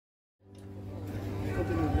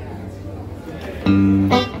Let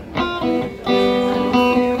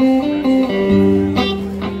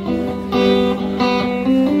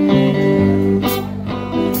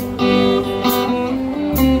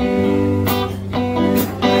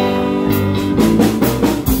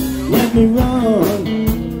me run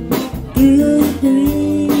through the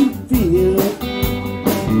green field.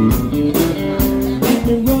 Let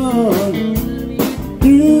me run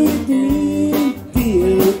through the green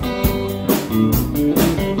field.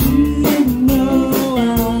 You know I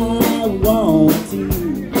want to.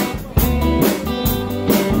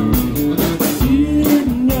 You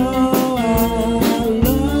know I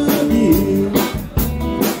love you.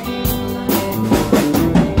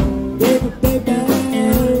 Baby, baby,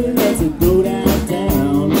 let's go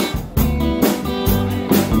downtown.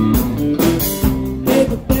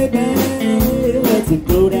 Baby, baby, let's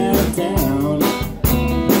go downtown.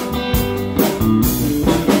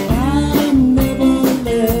 I'll never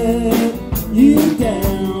let you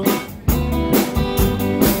down.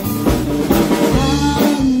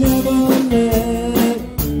 I'll never let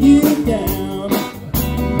you down.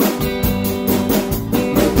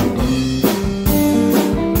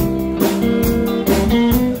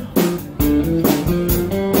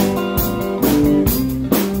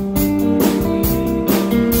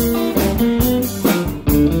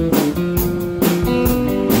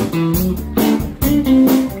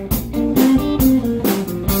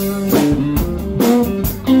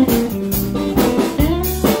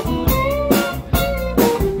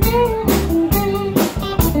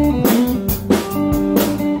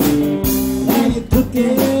 Now you're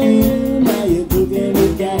cooking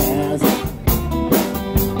with gas.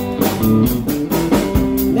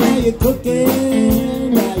 Now you're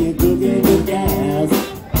cooking with gas.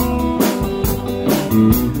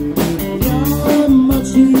 You're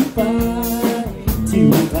much too fine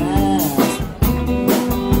to pass.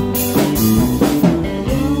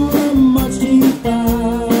 You're much too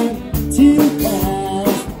fine to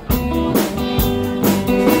pass.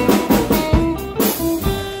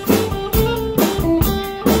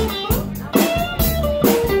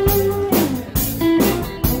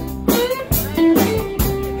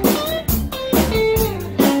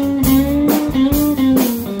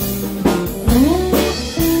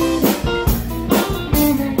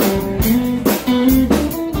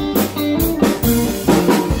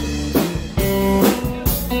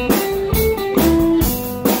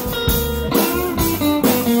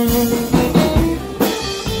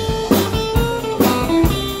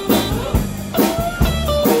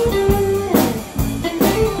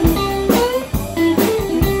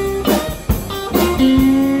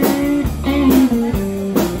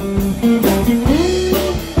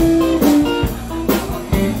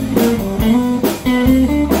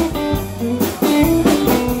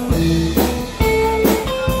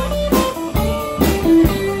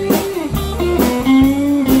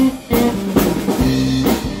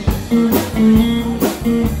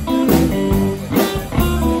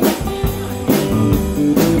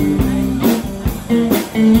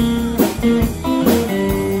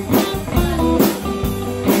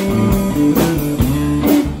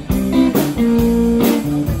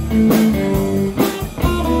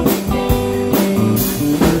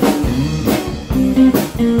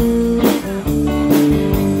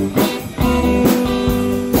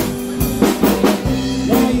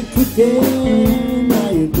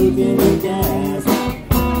 Now you're cooking with gas.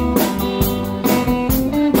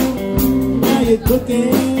 Now you're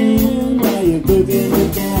cooking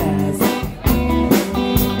with gas.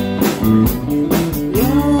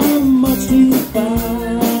 You're much too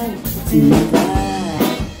fine to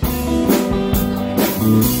pass.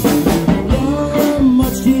 You're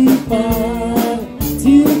much too fine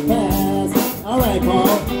to pass.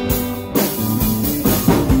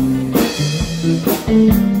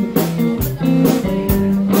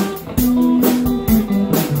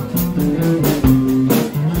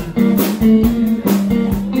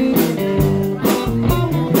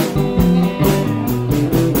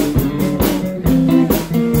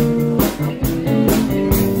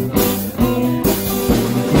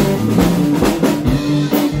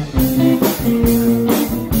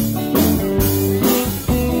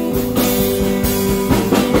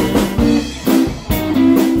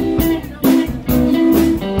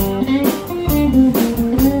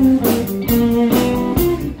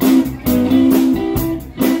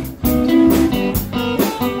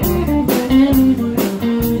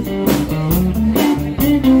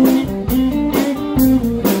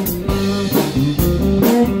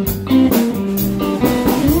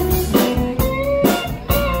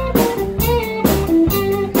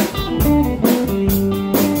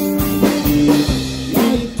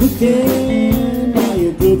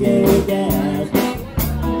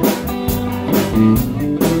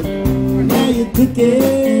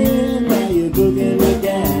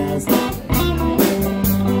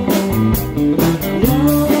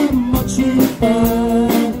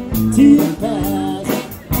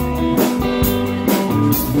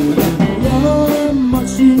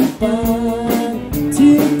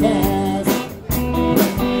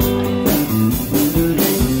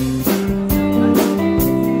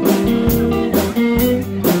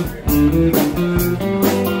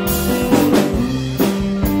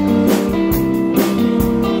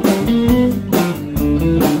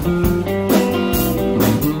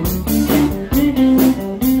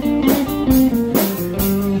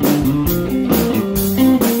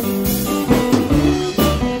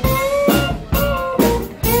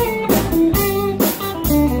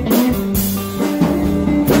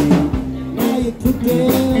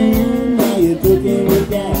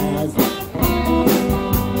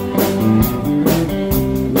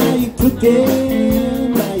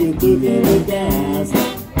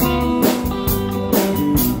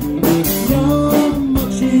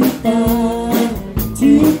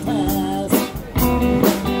 to